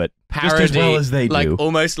to do it parody, just as well as they like do.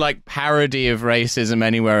 almost like parody of racism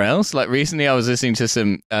anywhere else. Like recently, I was listening to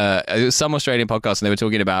some Australian podcast, and they were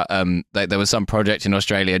talking about like there was some project in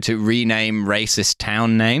Australia to rename racist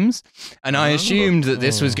town names, and I assumed that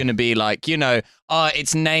this was going to be like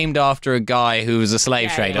it's named after a guy who was a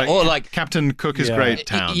slave trader, or like Captain Cook is great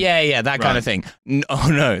town. Yeah, that kind of thing. Oh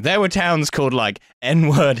no, there were towns called like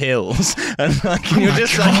N-word Hills, and like you're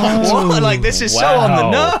just like, what? Like this is so on the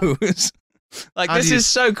nose. Like How this do you- is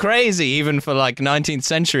so crazy, even for like 19th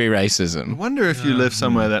century I racism. wonder if you live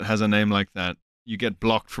somewhere that has a name like that, you get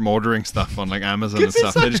blocked from ordering stuff on like Amazon and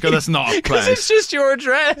stuff. They just go, "That's not a Because it's place." just your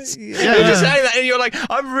address. Yeah. You're just saying that, and you're like,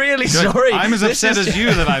 I'm really sorry. I'm as This upset is- as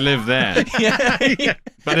you that I live there, Yeah.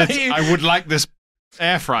 but I would like this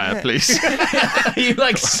air fryer, please. Are you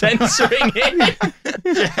like censoring it?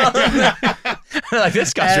 Like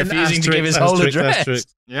this guy's refusing to give his whole address.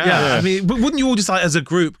 Yeah. I mean, but wouldn't you all just like as a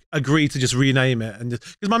group agree to just rename it? And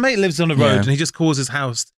because my mate lives on a road Yeah. and he just calls his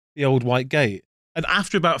house the Old White Gate. And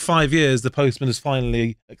after about 5 years, the postman has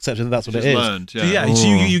finally accepted that that's what Just it is. learned, So, yeah. so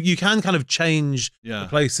you can kind of change Yeah. the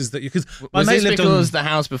places that you because my Was mate this lived because on. the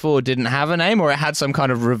house before didn't have a name, or it had some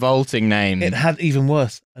kind of revolting name? It had even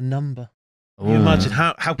worse a number. Can you imagine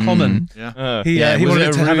how common Yeah. he was wanted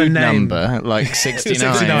it to have a rude name. number, like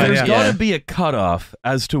 69. 69, There's yeah. got to be a cutoff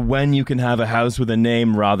as to when you can have a house with a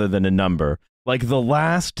name rather than a number. Like the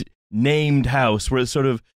last named house, where it's sort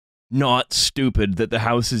of not stupid that the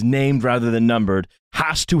house is named rather than numbered,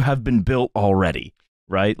 has to have been built already,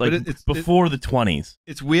 right? Like But before the 20s.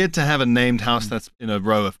 It's weird to have a named house that's in a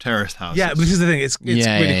row of terraced houses. Yeah, but this is the thing. It's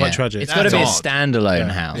really quite tragic. It's got to be a That's odd. standalone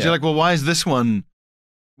Yeah. house. You're like, well, why is this one?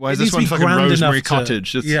 Why is It this one needs to be fucking grand Rosemary enough to-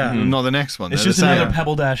 Cottage? It's not the next one. It's They're just the same. another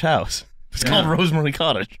Pebble Dash house. It's called Rosemary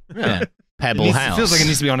Cottage. Yeah. Pebble It House. feels like it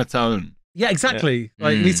needs to be on its own. Yeah, exactly.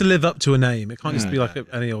 Like it needs to live up to a name. It can't just be like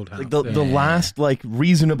any old house. Like the last like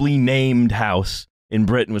reasonably named house in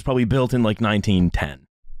Britain was probably built in like 1910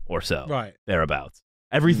 or so. Right. Thereabouts.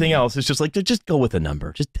 Everything else is just like, just go with a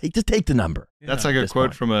number. Just take the number. That's like a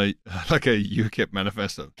quote from a UKIP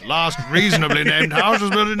manifesto. The last reasonably named house was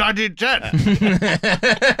built in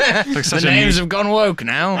 1910. Like The names have gone woke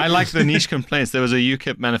now. I like the niche complaints. There was a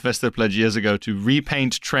UKIP manifesto pledge years ago to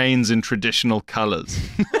repaint trains in traditional colours.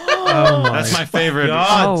 That's my favorite.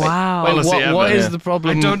 Oh, wow. Wait, what is the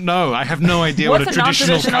problem? I don't know. I have no idea what a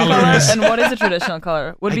traditional colour is. And what is a traditional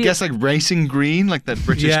color? I guess like racing green, like that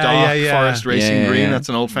British dark forest racing green. That's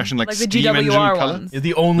an old-fashioned like the steam engine GWR colour. ones.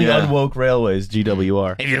 The only unwoke railways,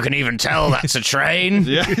 GWR. If you can even tell that's a train.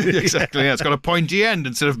 Yeah, exactly. Yeah, it's got a pointy end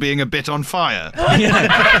instead of being a bit on fire. A big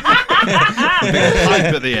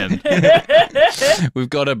pipe at the end. We've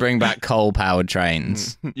got to bring back coal-powered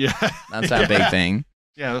trains. Yeah, That's our big thing.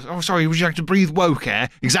 Yeah. Oh, sorry. Would you like to breathe woke air?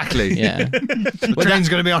 Exactly. Yeah. The train's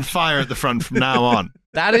going to be on fire at the front from now on.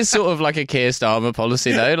 That is sort of like a Keir Starmer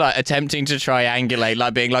policy, though, like attempting to triangulate,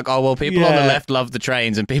 like being like, oh, well, people on the left love the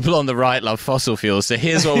trains and people on the right love fossil fuels, so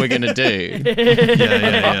here's what we're going to do.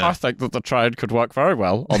 I think that the train could work very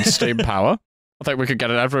well on steam power. I think we could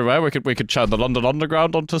get it everywhere. We could turn the London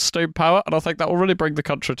Underground onto steam power, and I think that will really bring the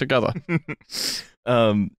country together.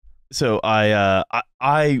 So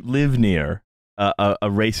I live near a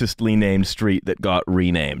racistly named street that got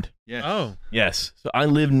renamed. Yeah. Oh. Yes. So I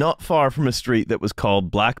live not far from a street that was called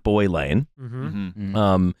Black Boy Lane.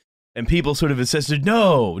 And people sort of insisted,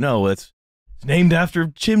 no, it's named after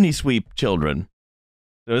chimney sweep children.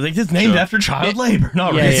 So it's named after child labor,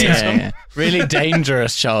 not racism. Yeah. Really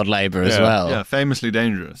dangerous child labor as well. Yeah, famously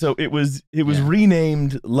dangerous. So it was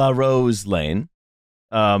renamed La Rose Lane.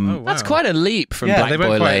 That's quite a leap from Black they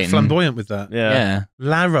went Boy quite Lane. flamboyant with that. Yeah.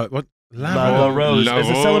 La Rose. La Rose. La It's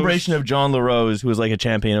a Rose. celebration of John La Rose, who was like a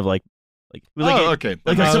champion of like a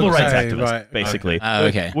civil rights activist, basically. Oh,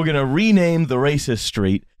 okay. We're gonna rename the racist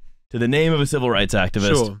street to the name of a civil rights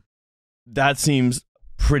activist. Sure. That seems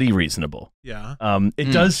pretty reasonable. Yeah.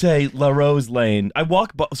 It does say La Rose Lane. I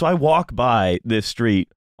walk by this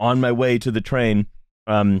street on my way to the train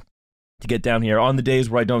to get down here on the days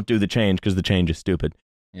where I don't do the change because the change is stupid.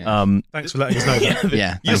 Yeah. Thanks for letting us know that.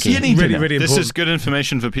 Yeah, you thank you. need to Really, know. really This important. is good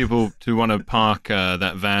information for people to want to park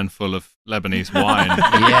that van full of Lebanese wine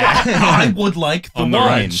I would like the on the wine.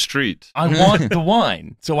 right street. I want the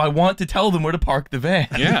wine, so I want to tell them where to park the van.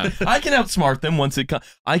 Yeah. I can outsmart them once it comes.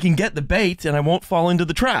 I can get the bait, and I won't fall into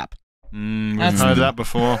the trap. We've That's heard the- that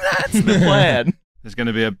before. That's the plan. There's going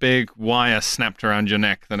to be a big wire snapped around your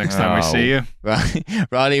neck the next time we see you.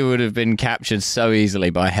 Riley would have been captured so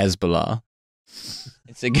easily by Hezbollah.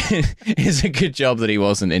 It's a good job that he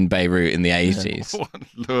wasn't in Beirut in the 80s.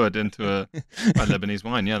 Lured into a Lebanese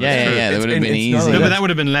wine. Yeah, that's true. That would have been easy. No, but that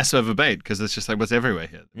would have been less of a bait because it's just like what's everywhere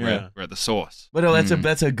here. Yeah. We're at the source. But no,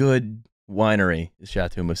 that's a good winery,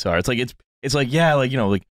 Chateau Moussard. It's like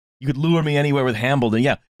you could lure me anywhere with Hambledon.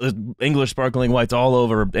 Yeah, there's English sparkling whites all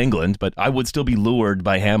over England, but I would still be lured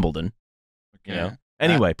by Hambledon. Okay. You know.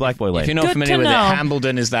 Anyway, Black Boy Lane. If you're not familiar with it,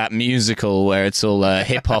 Hambledon is that musical where it's all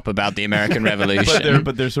hip hop about the American Revolution.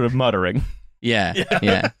 but they're sort of muttering. Yeah.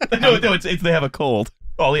 No, it's they have a cold.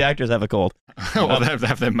 All the actors have a cold. Well, they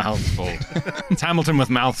have their mouths full. It's Hamilton with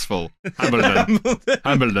mouths full. Hambledon.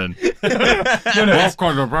 No,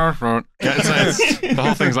 The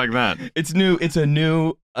whole thing's like that. It's new. It's a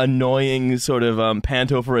new annoying sort of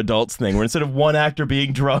panto for adults thing where instead of one actor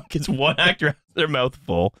being drunk, it's one actor has their mouth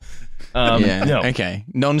full. Okay.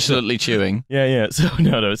 Nonchalantly chewing. Yeah. So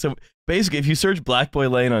no. So basically, if you search Black Boy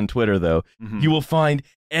Lane on Twitter, though, you will find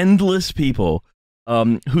endless people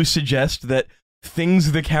who suggest that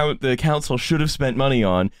things the council should have spent money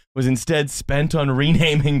on was instead spent on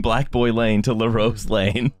renaming Black Boy Lane to La Rose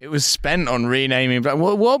Lane. It was spent on renaming. But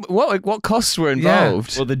what costs were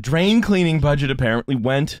involved? Well, the drain cleaning budget apparently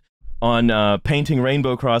went on painting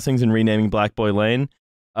rainbow crossings and renaming Black Boy Lane.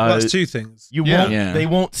 That's two things. They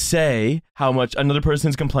won't say how much. Another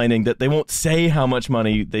person's complaining that they won't say how much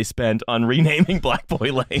money they spent on renaming Black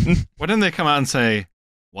Boy Lane. Why didn't they come out and say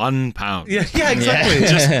 £1? Yeah, exactly.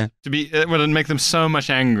 Just to be, it would make them so much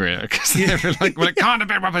angrier because they were like, well, it can't have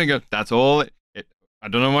been and go, that's all. I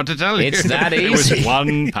don't know what to tell you. It's that It was easy.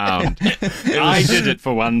 £1. I did it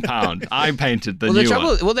for £1. I painted the new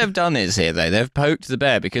one. What they've done is here, though, they've poked the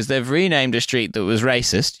bear because they've renamed a street that was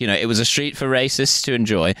racist. You know, it was a street for racists to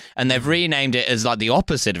enjoy, and they've renamed it as like the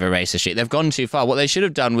opposite of a racist street. They've gone too far. What they should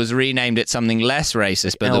have done was renamed it something less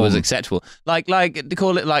racist, but that was acceptable. Like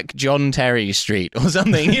call it like John Terry Street or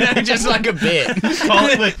something. You know, just like a bit.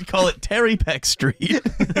 call it Terry Peck Street.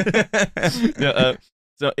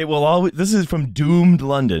 So it will always. This is from doomed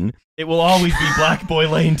London. It will always be Black Boy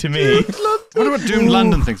Lane to me. wonder what Doomed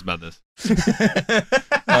London thinks about this.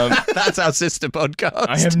 That's our sister podcast.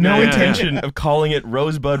 I have no intention of calling it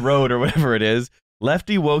Rosebud Road or whatever it is.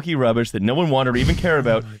 Lefty wokey rubbish that no one wanted or even care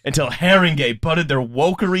about until Haringey butted their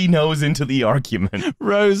wokery nose into the argument.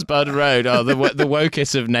 Rosebud Road. Oh, the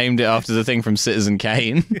wokeists have named it after the thing from Citizen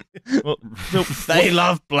Kane. Well, they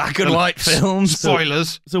love black and white films.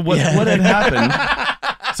 Spoilers. So what had happened?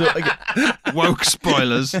 So woke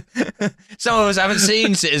spoilers. Some of us haven't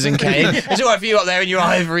seen Citizen Kane. It's all right for you up there in your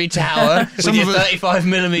ivory tower with your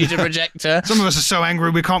 35mm projector. Some of us are so angry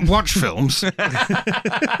we can't watch films.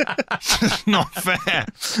 It's not fair.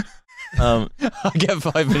 I get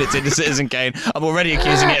 5 minutes into Citizen Kane. I'm already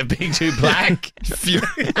accusing it of being too black.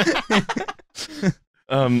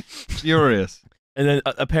 Furious. And then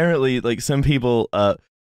apparently, like, some people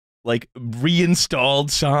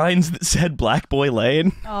reinstalled signs that said Black Boy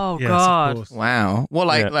Lane. Oh, Yes, God. of course. Wow. Well,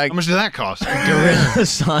 like How much did that cost? guerrilla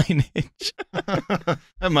signage.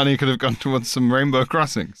 That money could have gone towards some rainbow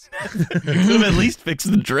crossings. Could have at least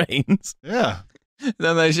fixed the drains. Yeah.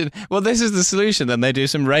 Then they should. Well, this is the solution. Then they do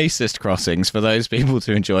some racist crossings for those people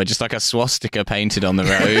to enjoy, just like a swastika painted on the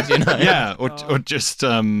road. You know? Yeah, or just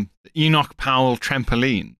Enoch Powell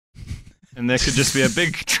trampoline. And there could just be a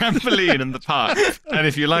big trampoline in the park. And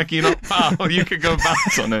if you like Enoch Powell, you could go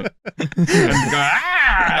bounce on it. And go,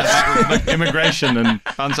 like immigration, and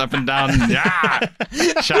bounce up and down,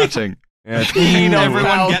 shouting. Yeah,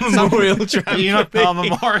 Everyone gets Memorial trampoline. Enoch Powell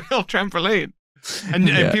Memorial Trampoline. And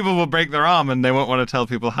people will break their arm and they won't want to tell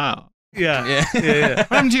people how. Yeah. What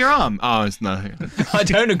happened to your arm? Oh, it's nothing. I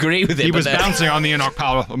don't agree with it. He was bouncing on the Enoch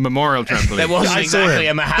Powell Memorial Trampoline. There wasn't exactly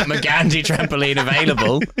a Mahatma Gandhi trampoline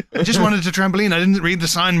available. I just wanted a trampoline. I didn't read the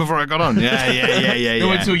sign before I got on. Yeah.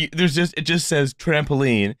 No, so it just says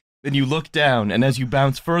trampoline. Then you look down, and as you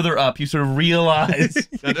bounce further up, you sort of realize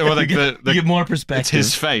you get more perspective. It's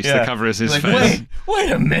his face. The cover is his like, face.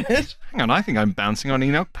 Wait a minute. Hang on, I think I'm bouncing on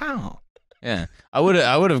Enoch Powell. Yeah, I would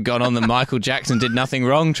have gone on the Michael Jackson did nothing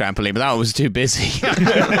wrong trampoline, but that was too busy.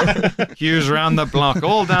 Hughes round the block,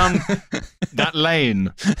 all down that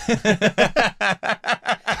lane.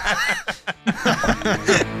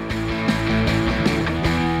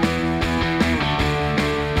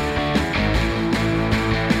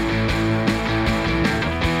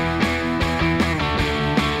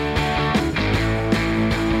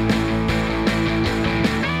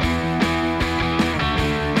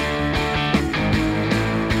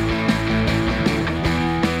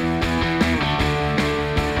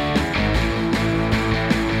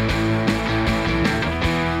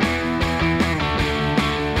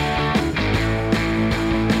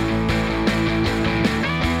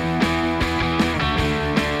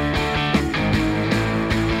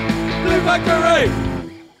 Blue Factory!